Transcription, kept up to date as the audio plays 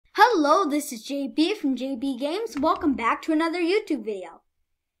Hello, this is JB from JB Games. Welcome back to another YouTube video.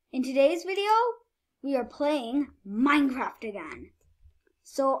 In today's video, we are playing Minecraft again.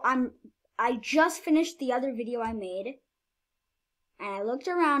 So I just finished the other video I made, and I looked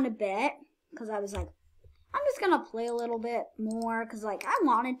around a bit because I was like, I'm just gonna play a little bit more because I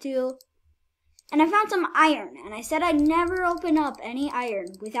wanted to. And I found some iron, and I said I'd never open up any iron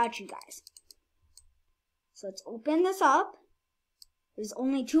without you guys. So let's open this up. There's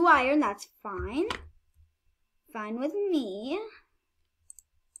only 2 iron, that's fine. Fine with me.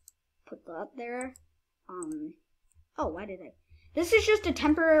 Put that there. Oh, why did I? This is just a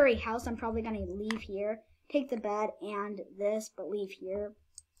temporary house. I'm probably gonna leave here. Take the bed and this, but leave here.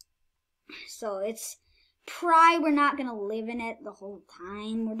 So it's we're not gonna live in it the whole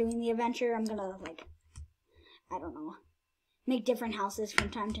time we're doing the adventure. I'm gonna I don't know, make different houses from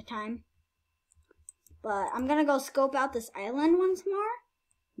time to time. But I'm gonna go scope out this island once more.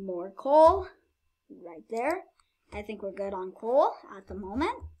 More coal, right there. I think we're good on coal at the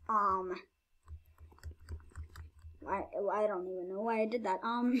moment. I don't even know why I did that.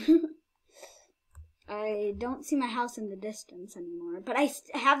 I don't see my house in the distance anymore, but I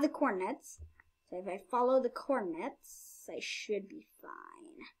have the coordinates. So if I follow the coordinates, I should be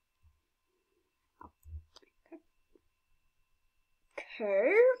fine.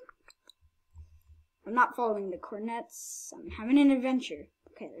 Okay. I'm not following the coordinates. I'm having an adventure.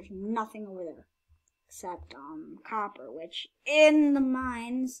 Okay, there's nothing over there except copper, which in the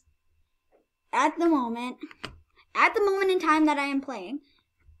mines at the moment in time that I am playing,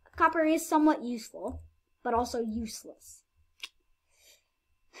 copper is somewhat useful, but also useless.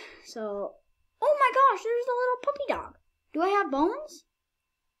 So, oh my gosh, there's a little puppy dog. Do I have bones?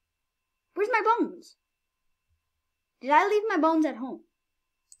 Where's my bones? Did I leave my bones at home?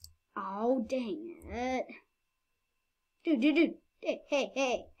 Oh, dang it. Dude.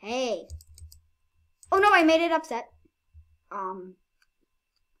 Hey. Oh, no, I made it upset. I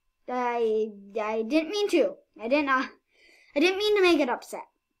didn't mean to. I didn't mean to make it upset.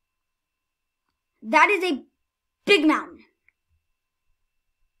 That is a big mountain.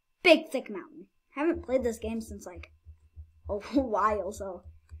 Big, thick mountain. I haven't played this game since, a while, so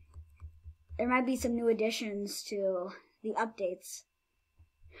there might be some new additions to the updates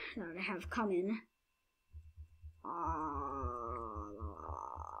that I have coming.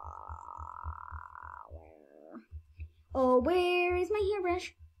 Where is my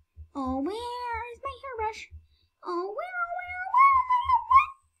hairbrush? Oh, where is my hairbrush? Oh,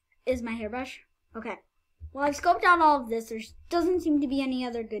 where is my hairbrush? Okay. Well, I've scoped out all of this. There doesn't seem to be any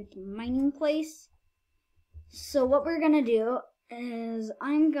other good mining place. So what we're gonna do is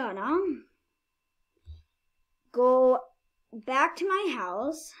I'm gonna go back to my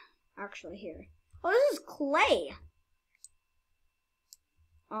house. Actually, here. Oh, this is clay.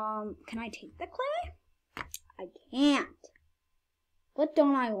 Can I take the clay? I can't. What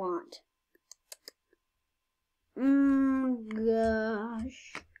don't I want?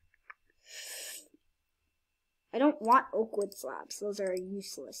 Gosh. I don't want oak wood slabs. Those are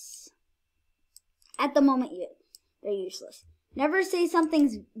useless. At the moment, they're useless. Never say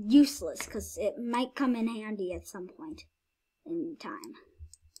something's useless, because it might come in handy at some point in time.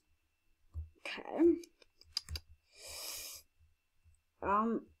 Okay.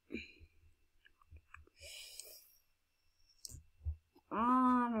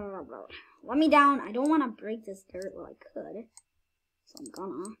 Let me down. I don't want to break this dirt. Well, I could. So I'm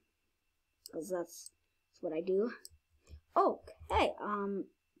gonna. Because that's what I do. Okay.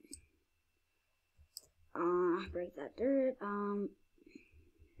 Break that dirt.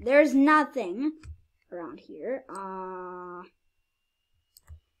 There's nothing around here.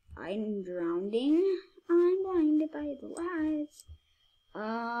 I'm drowning. I'm blinded by the lights.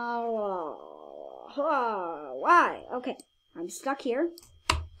 Why? Okay. I'm stuck here.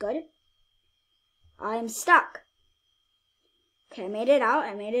 Good. I'm stuck. Okay, I made it out.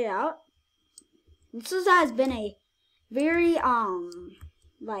 This has been a very,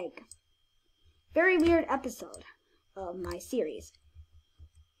 very weird episode of my series.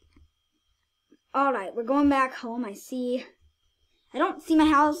 Alright, we're going back home. I don't see my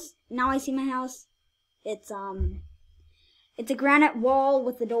house. Now I see my house. It's a granite wall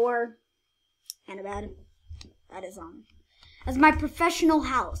with a door and a bed. That is, that's my professional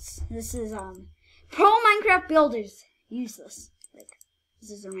house. This is, Pro Minecraft Builders. Useless. This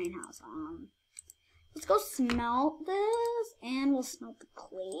is the main house. Let's go smelt this, and we'll smelt the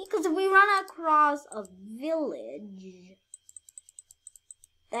clay. Because if we run across a village,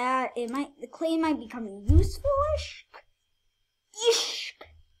 the clay might become useful-ish.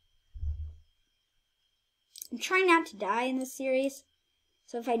 I'm trying not to die in this series,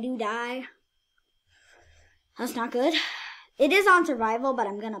 So if I do die, that's not good. It is on survival, but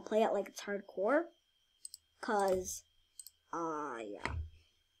I'm gonna play it like it's hardcore. Cause, yeah.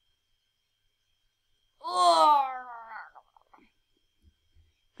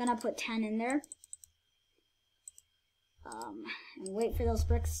 Gonna put 10 in there. And wait for those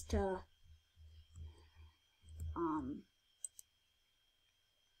bricks to,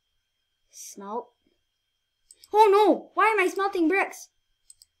 smelt. Oh no! Why am I smelting bricks?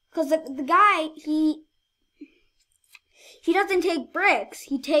 Cause the guy, he doesn't take bricks.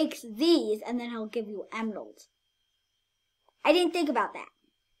 He takes these, and then he'll give you emeralds. I didn't think about that.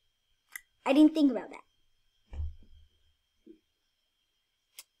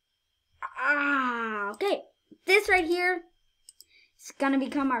 Okay. This right here is gonna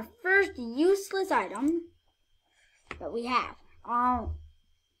become our first useless item that we have.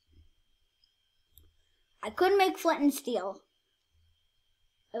 I could make flint and steel,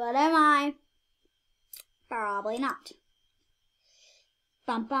 but am I? Probably not.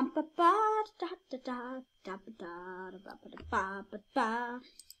 I can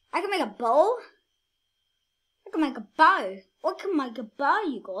make a bow. What can make a bow,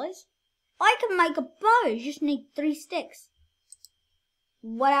 you guys? I can make a bow. You just need 3 sticks.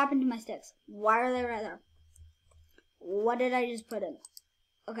 What happened to my sticks? Why are they right there? What did I just put in?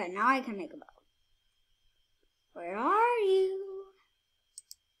 Okay, now I can make a bow. Where are you?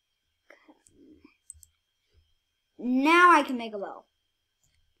 Okay. Now I can make a bow.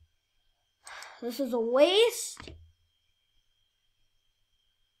 This is a waste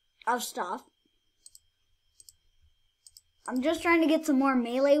of stuff. I'm just trying to get some more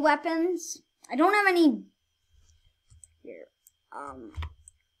melee weapons. I don't have any here.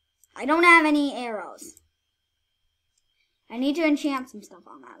 I don't have any arrows. I need to enchant some stuff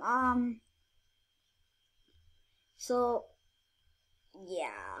on that. So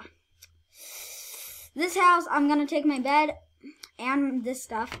yeah. This house, I'm gonna take my bed and this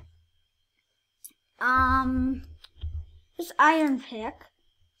stuff. This iron pick,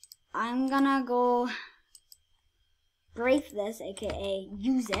 I'm gonna go break this, aka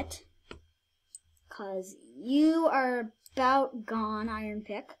use it, cause you are about gone, iron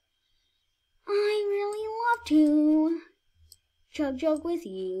pick. I really love to chug with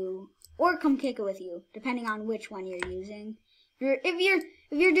you, or come kick it with you, depending on which one you're using. If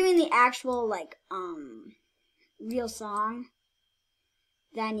you're doing the actual like real song,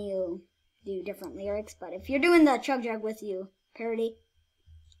 then you do different lyrics. But if you're doing the chug with you parody,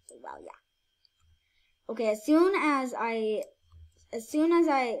 well, yeah. Okay, as soon as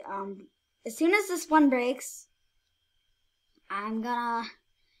this one breaks, I'm gonna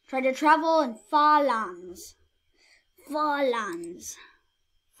try to travel in far lands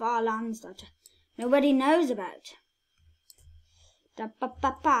that nobody knows about.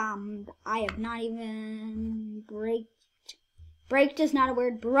 I have not even breaked is not a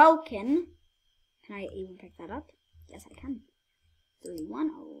word. Broken. Can I even pick that up? Yes, I can. 3, 1,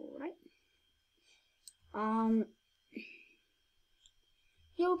 all right.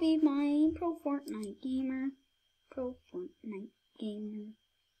 You'll be my pro Fortnite gamer. Pro Fortnite gamer.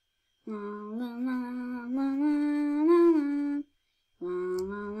 La la la la la la la.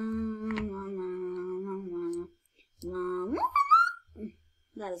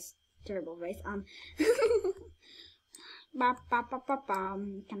 That is terrible voice. Can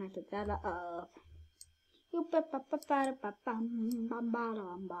I pick that up?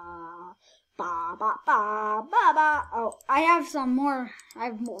 Oh, I have some more. I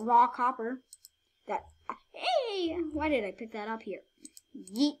have more raw copper. Hey, why did I pick that up here?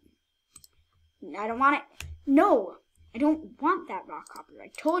 Yeet. I don't want it. No, I don't want that raw copper. I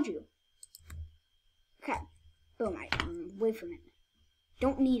told you. Okay. Boom. Away from it.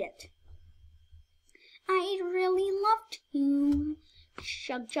 Don't need it. I'd really love to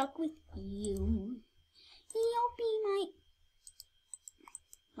chug with you. You'll be my...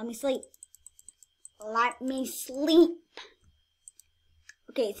 Let me sleep. Let me sleep.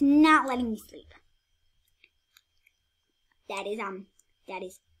 Okay, it's not letting me sleep. That is,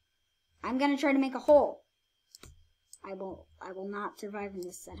 I'm gonna try to make a hole. I will not survive in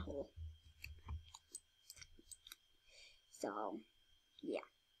this said hole. So, yeah.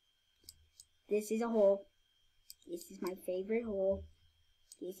 This is a hole. This is my favorite hole.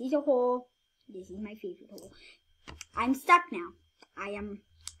 This is a hole. This is my favorite hole. I'm stuck now. I'm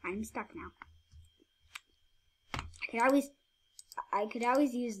stuck now. I could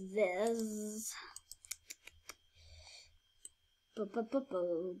always use this. Oh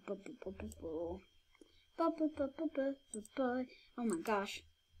my gosh.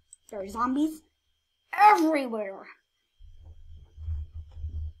 There are zombies everywhere.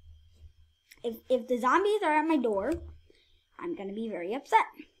 If the zombies are at my door, I'm gonna be very upset.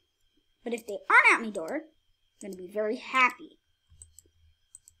 But if they aren't at my door, I'm gonna be very happy.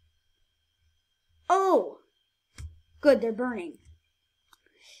 Oh, good, they're burning.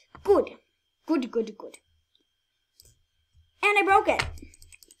 Good. And I broke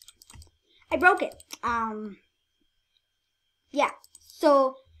it. Yeah,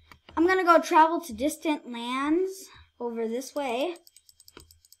 so I'm gonna go travel to distant lands over this way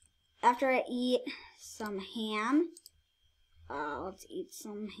after I eat some ham. Let's eat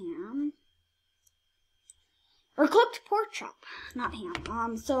some ham. Or cooked pork chop, not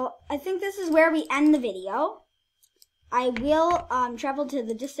ham. So I think this is where we end the video. I will travel to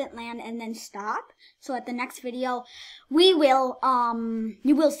the distant land and then stop. So at the next video, you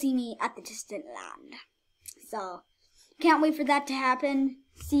will see me at the distant land. So can't wait for that to happen.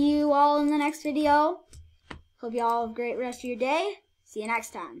 See you all in the next video. Hope you all have a great rest of your day. See you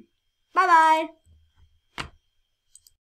next time. Bye-bye.